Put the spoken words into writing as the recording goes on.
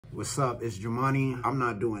What's up? It's Jumanne. I'm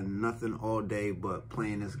not doing nothing all day but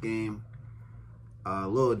playing this game. A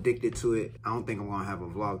little addicted to it. I don't think I'm gonna have a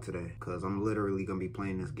vlog today because I'm literally gonna be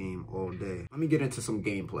playing this game all day. Let me get into some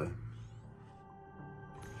gameplay.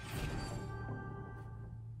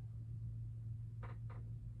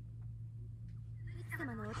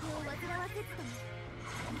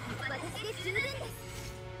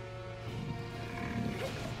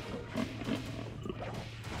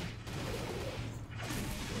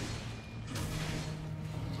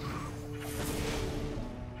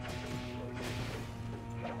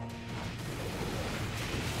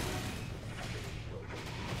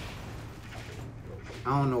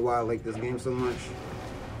 I don't know why I like this game so much,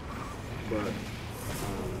 but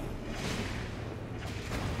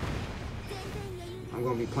I'm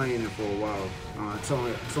gonna be playing it for a while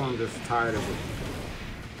until I'm just tired of it.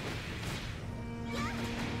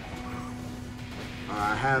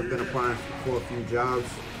 I have been applying for a few jobs,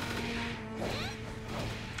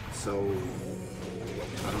 so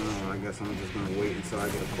I don't know. I guess I'm just gonna wait until I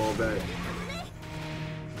get a call back.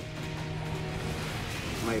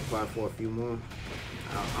 Might apply for a few more.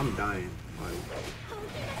 I'm dying,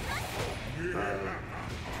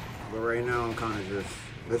 but right now I'm kind of just,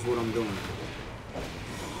 that's what I'm doing.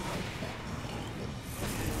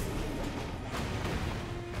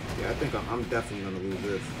 Yeah, I think I'm definitely gonna lose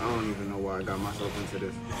this. I don't even know why I got myself into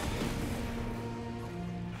this.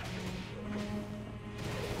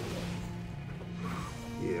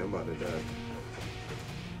 Yeah, I'm about to die.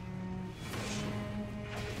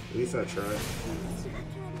 At least I tried.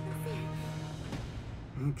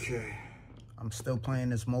 Okay. I'm still playing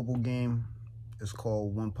this mobile game. It's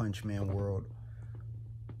called One Punch Man World.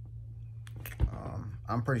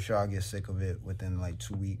 I'm pretty sure I'll get sick of it within like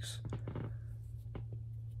 2 weeks.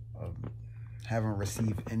 Haven't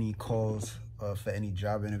received any calls for any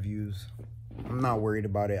job interviews. I'm not worried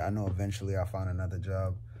about it. I know eventually I'll find another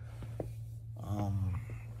job.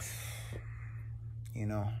 You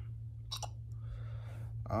know,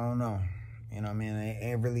 I don't know. You know what I mean? It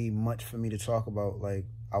ain't really much for me to talk about, like,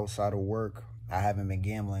 outside of work. I haven't been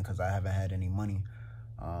gambling because I haven't had any money.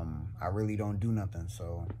 I really don't do nothing.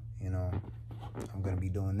 So, you know, I'm going to be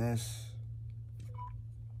doing this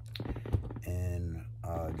and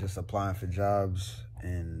just applying for jobs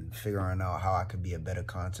and figuring out how I could be a better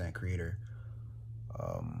content creator.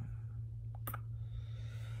 I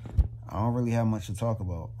don't really have much to talk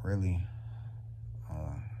about, really.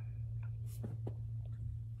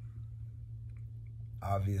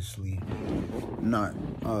 Obviously not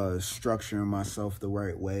structuring myself the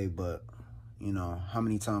right way, but you know, how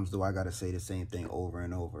many times do I gotta say the same thing over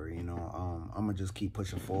and over? You know, I'm gonna just keep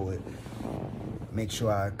pushing forward, make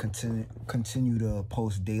sure I continue to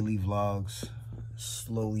post daily vlogs,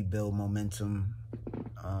 slowly build momentum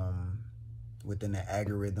within the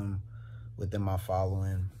algorithm, within my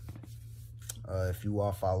following. If you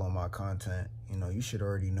are following my content, you know, you should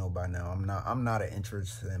already know by now. I'm not an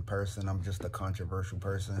interesting person. I'm just a controversial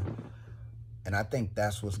person. And I think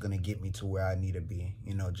that's what's going to get me to where I need to be.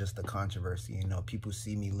 You know, just the controversy. You know, people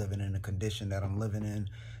see me living in the condition that I'm living in,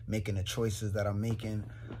 making the choices that I'm making.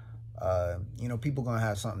 You know, people going to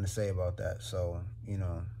have something to say about that. So, you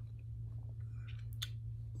know,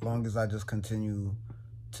 as long as I just continue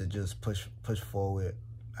to just push forward,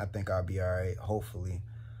 I think I'll be all right, hopefully.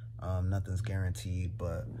 Nothing's guaranteed,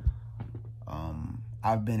 but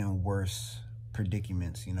I've been in worse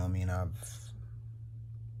predicaments, you know what I mean?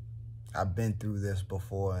 I've been through this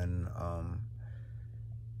before, and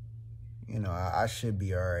you know, I should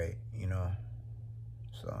be all right, you know,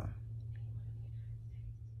 so